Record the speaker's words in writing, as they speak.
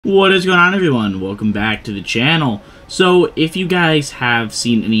What is going on, everyone? Welcome back to the channel. So if you guys have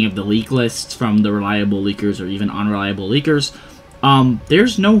seen any of the leak lists from the reliable leakers or even unreliable leakers,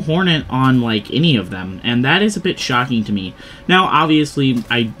 there's no Hornet on like any of them, and that is a bit shocking to me. Now obviously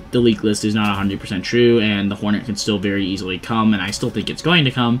the leak list is not 100% true, and the Hornet can still very easily come, and I still think it's going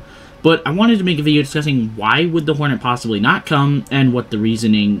to come, but I wanted to make a video discussing why would the Hornet possibly not come and what the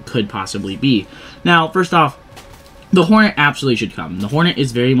reasoning could possibly be. Now first off, the Hornet absolutely should come. The Hornet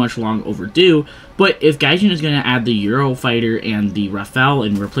is very much long overdue, but if Gaijin is going to add the Eurofighter and the Rafale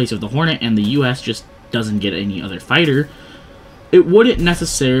in replace of the Hornet and the US just doesn't get any other fighter, it wouldn't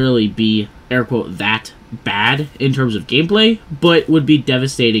necessarily be, air quote, that bad in terms of gameplay, but would be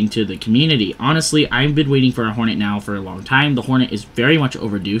devastating to the community. Honestly, I've been waiting for a Hornet now for a long time. The Hornet is very much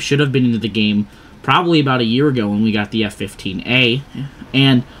overdue, should have been into the game probably about a year ago when we got the F-15A,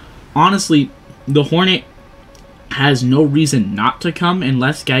 and honestly, the Hornet has no reason not to come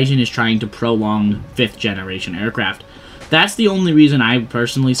unless Gaijin is trying to prolong 5th generation aircraft. That's the only reason I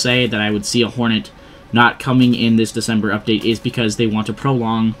personally say that I would see a Hornet not coming in this December update, is because they want to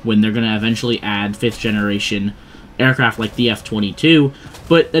prolong when they're going to eventually add 5th generation aircraft like the F-22,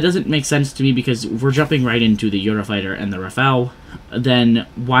 but that doesn't make sense to me because if we're jumping right into the Eurofighter and the Rafale, then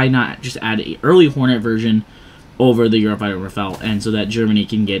why not just add an early Hornet version over the Eurofighter and Rafale, and so that Germany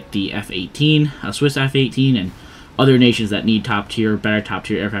can get the F-18, a Swiss F-18, and other nations that need better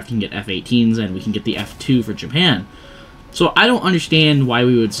top-tier aircraft can get F-18s, and we can get the F-2 for Japan. So I don't understand why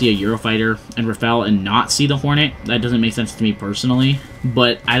we would see a Eurofighter and Rafale and not see the Hornet. That doesn't make sense to me personally,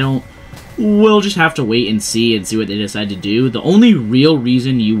 but we'll just have to wait and see what they decide to do. The only real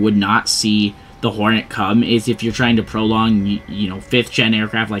reason you would not see the Hornet come is if you're trying to prolong, 5th gen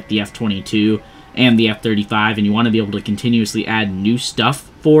aircraft like the F-22 and the F-35, and you want to be able to continuously add new stuff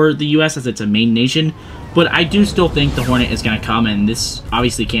for the US as it's a main nation. But I do still think the Hornet is going to come, and this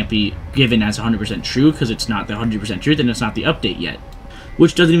obviously can't be given as 100% true because it's not the 100% truth and it's not the update yet.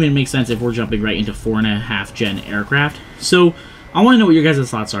 Which doesn't even make sense if we're jumping right into 4.5 gen aircraft. So I want to know what your guys'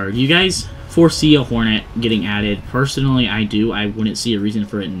 thoughts are. Do you guys foresee a Hornet getting added? Personally, I do. I wouldn't see a reason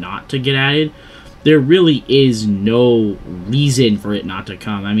for it not to get added. There really is no reason for it not to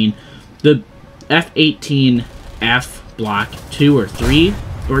come. I mean, the F-18F Block 2 or 3,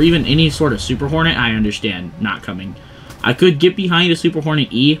 or even any sort of Super Hornet, I understand not coming. I could get behind a Super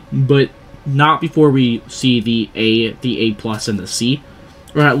Hornet E, but not before we see the A plus, and the C,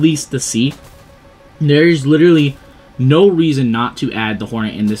 or at least the C. There's literally no reason not to add the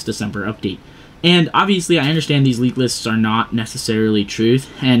Hornet in this December update. And obviously, I understand these leak lists are not necessarily truth,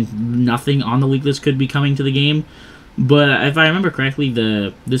 and nothing on the leak list could be coming to the game. But if I remember correctly,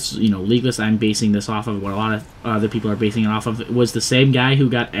 this leak list I'm basing this off of, what a lot of other people are basing it off of, was the same guy who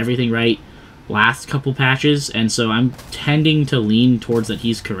got everything right last couple patches, and so I'm tending to lean towards that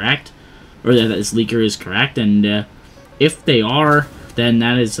he's correct, or that this leaker is correct, and if they are, then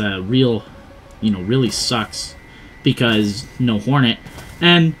that is real, really sucks, because no Hornet.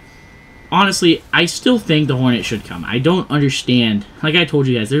 And honestly, I still think the Hornet should come. I don't understand, like I told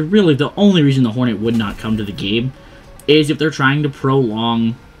you guys, they're really the only reason the Hornet would not come to the game is if they're trying to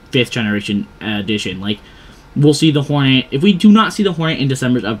prolong 5th generation edition. Like, we'll see the Hornet, if we do not see the Hornet in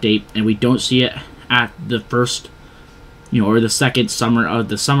December's update, and we don't see it at the first, or the second summer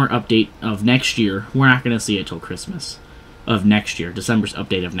update of next year, we're not going to see it till Christmas of next year, December's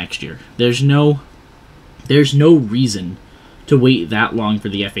update of next year. There's no reason to wait that long for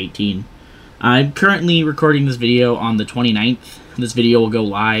the F-18. I'm currently recording this video on the 29th. This video will go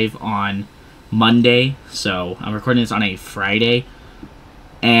live on Monday, so I'm recording this on a Friday,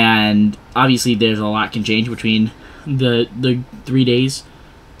 and obviously there's a lot can change between the 3 days,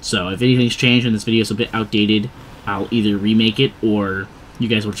 so if anything's changed and this video is a bit outdated, I'll either remake it, or you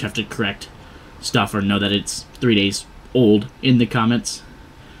guys will just have to correct stuff or know that it's 3 days old in the comments.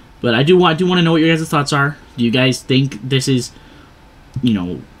 But I do want to know what your guys' thoughts are. Do you guys think this is,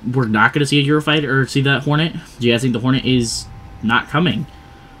 we're not going to see a Eurofighter or see that Hornet? Do you guys think the Hornet is not coming?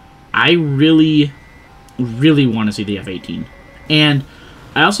 I really, really want to see the F-18. And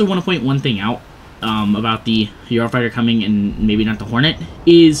I also want to point one thing out about the Eurofighter coming and maybe not the Hornet,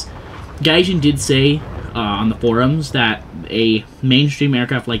 is Gaijin did say on the forums that a mainstream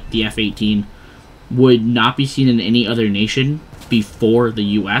aircraft like the F-18 would not be seen in any other nation before the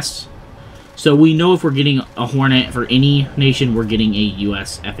US. So we know if we're getting a Hornet for any nation, we're getting a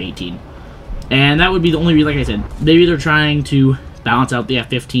US F-18. And that would be the only reason, like I said, maybe they're trying to balance out the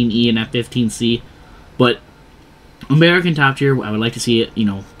F-15E and F-15C, but American top tier, I would like to see it,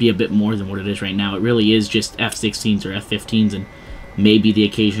 be a bit more than what it is right now. It really is just F-16s or F-15s and maybe the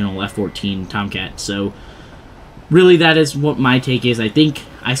occasional F-14 Tomcat. So really, that is what my take is.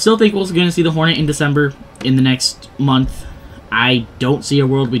 I still think we're going to see the Hornet in December in the next month. I don't see a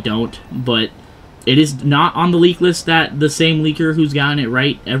world we don't, but it is not on the leak list that the same leaker who's gotten it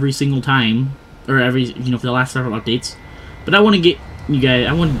right every single time, or every, for the last several updates. But I want to get you guys,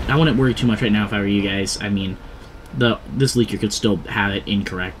 I wouldn't worry too much right now if I were you guys. I mean, this leaker could still have it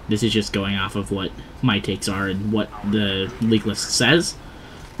incorrect. This is just going off of what my takes are and what the leak list says.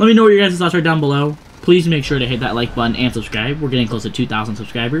 Let me know what your guys' thoughts are down below. Please make sure to hit that like button and subscribe. We're getting close to 2,000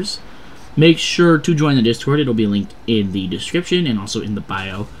 subscribers. Make sure to join the Discord. It'll be linked in the description and also in the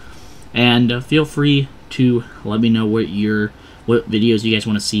bio. And feel free to let me know what videos you guys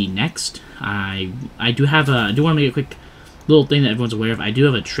want to see next. I do want to make a quick little thing that everyone's aware of. I do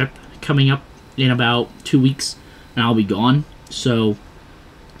have a trip coming up in about 2 weeks, and I'll be gone. So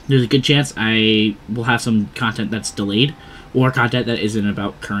there's a good chance I will have some content that's delayed, or content that isn't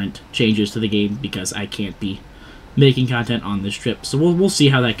about current changes to the game, because I can't be making content on this trip. So we'll see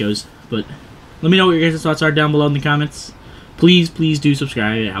how that goes. But let me know what your guys' thoughts are down below in the comments. Please do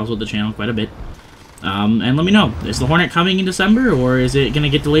subscribe. It helps with the channel quite a bit. And let me know, is the Hornet coming in December, or is it going to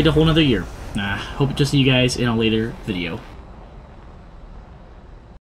get delayed a whole nother year? Hope to see you guys in a later video.